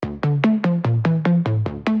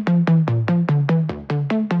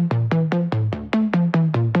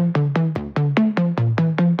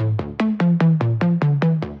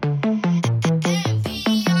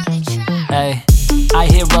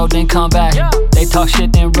They talk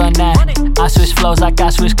shit, then run that. I switch flows like I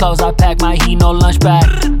switch clothes. I pack my heat, no lunch bag.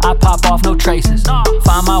 I pop off, no traces.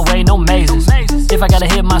 Find my way, no mazes. If I gotta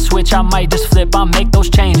hit my switch, I might just flip. I make those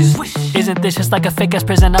changes. Isn't this just like a fake ass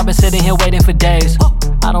prison? I've been sitting here waiting for days.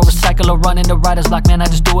 I don't recycle or run into writer's block, man, I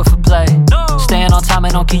just do it for play. Staying on time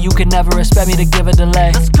and on key, you can never expect me to give a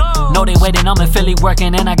delay. No, they waiting, I'm in Philly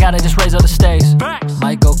working, and I gotta just raise up the stakes.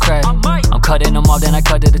 Might go crazy, I'm cutting them off, then I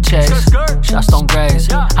cut to the chase. Shots don't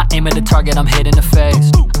graze, I aim at the target, I'm hitting the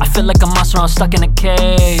face. I feel like a monster, I'm stuck in a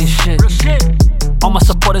cage, shit. All my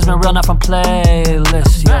supporters been real, not from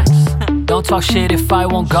playlists, yeah. Don't talk shit if I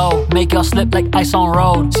won't go. Make y'all slip like ice on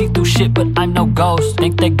road. See through shit, but I'm no ghost.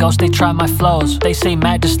 Think they ghost, they try my flows. They say,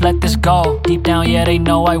 Matt, just let this go. Deep down, yeah, they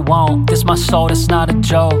know I won't. This my soul, that's not a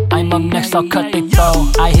joke. I'm up next, I'll cut they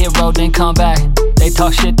throat. I hit road, then come back. They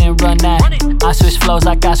talk shit, then run that. I switch flows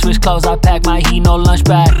like I switch clothes. I pack my heat, no lunch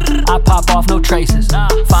bag. I pop off, no traces.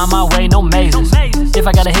 Find my way, no mazes. If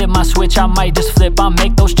I gotta hit my switch, I might just flip. I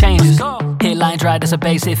make those changes. Hit line dry, that's a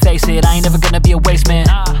basic, face it. I ain't never gonna be a waste man.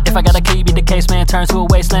 If I gotta keep be the case, man, turn to a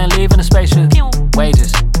wasteland, leaving a spaceship.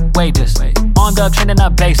 Wages. Armed up, training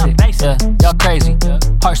up basic. Yeah, y'all crazy.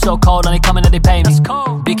 Heart so cold, only coming that they pay me.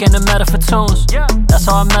 Became the meta for tunes. That's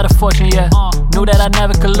how I met a fortune, yeah. Knew that I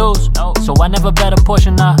never could lose, so I never bet a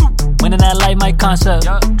portion, nah. Winning that light, my concept.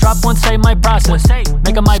 Drop one, say my process.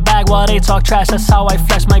 Making my bag while they talk trash, that's how I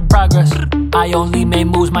flex my progress. I only made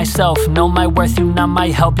moves myself. Know my worth, you not my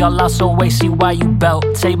help. Y'all also wait, see why you belt.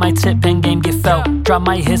 Take my tip and game get felt. Drop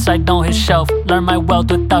my hits, I don't hit shelf. Learn my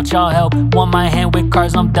wealth without y'all help. Want my hand with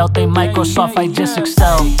cards I'm dealt. They Microsoft, I just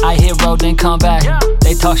excel. I hit road, then come back.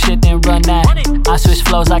 They talk shit, then run that. I switch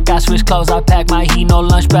flows like I switch clothes. I pack my heat, no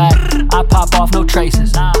lunch bag. I pop off, no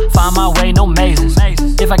traces. Find my way, no mazes.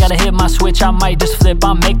 If I gotta hit my switch, I might just flip.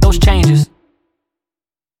 I make those changes.